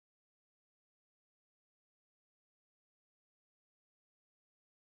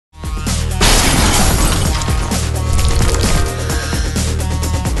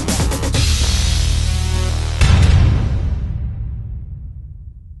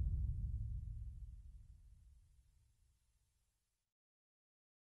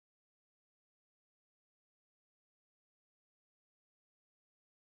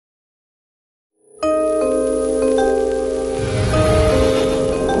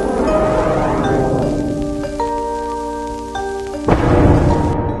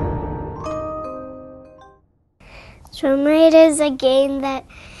it is a game that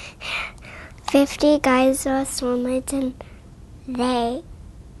 50 guys are swarmers and they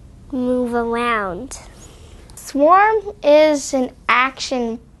move around. Swarm is an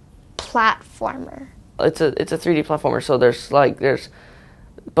action platformer. It's a 3D platformer, so there's a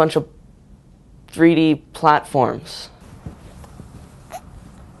bunch of 3D platforms.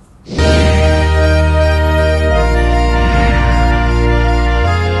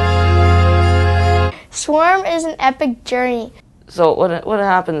 Swarm is an epic journey. So what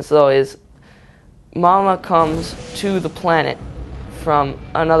happens though is Mama comes to the planet from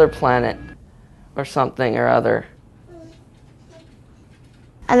another planet or something or other.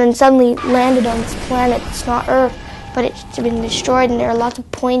 And then suddenly landed on this planet. It's not Earth, but it's been destroyed and there are lots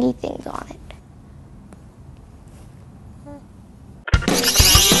of pointy things on it.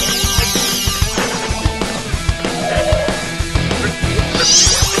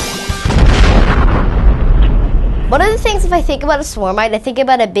 One of the things, if I think about a swarmite, I think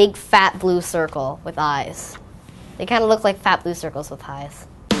about a big fat blue circle with eyes. They kind of look like fat blue circles with eyes.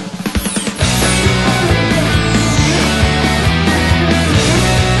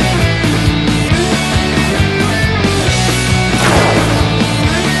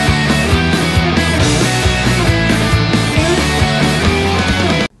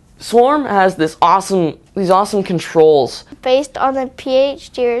 Swarm has these awesome controls. Based on the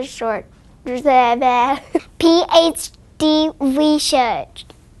PhD short. PhD research.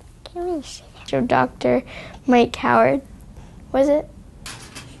 So Dr. Mike Howard, was it?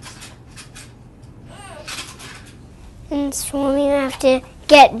 In swarming, you have to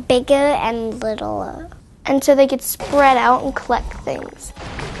get bigger and littler. And so they could spread out and collect things.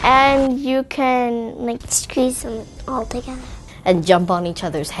 And you can Squeeze them all together. And jump on each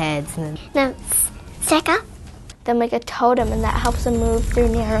other's heads. And then Now, stack up. they'll make a totem and that helps them move through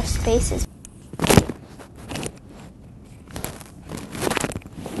narrow spaces.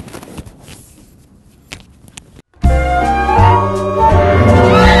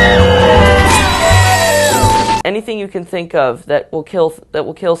 Anything you can think of that will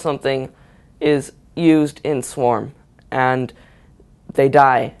kill something is used in Swarm, and they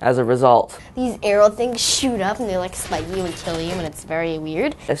die as a result. these arrow things shoot up and they like smite you and kill you, and it's very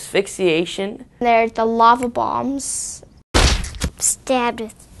weird. Asphyxiation. There's the lava bombs. Stabbed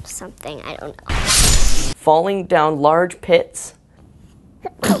with something, I don't know. Falling down large pits.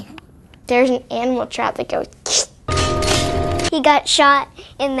 There's an animal trap that goes. He got shot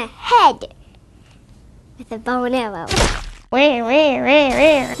in the head with a bow and arrow.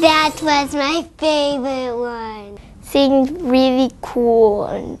 That was my favorite one. Seeing really cool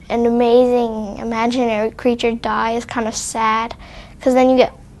and amazing imaginary creatures die is kind of sad, because then you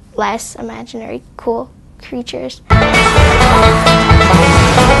get less imaginary cool creatures.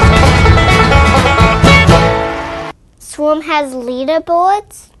 Swarm has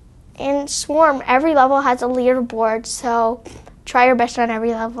leaderboards. In Swarm, every level has a leaderboard, so try your best on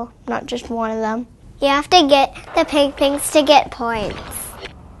every level, not just one of them. You have to get the pink things to get points.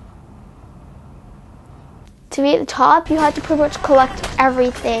 To be at the top, you have to pretty much collect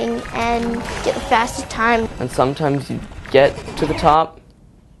everything and get the fastest time. And sometimes you get to the top,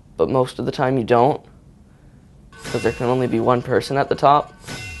 but most of the time you don't, because there can only be one person at the top.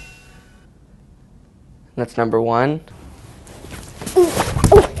 And that's number one.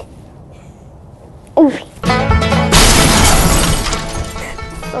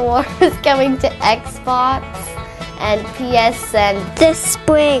 Swarm is coming to Xbox and PSN This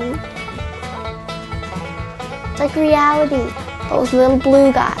spring. It's like reality, those little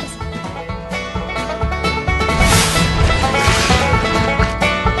blue guys.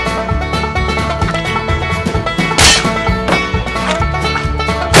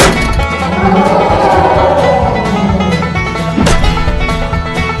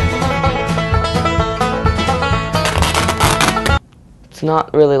 It's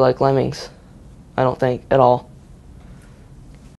not really like Lemmings, I don't think, at all.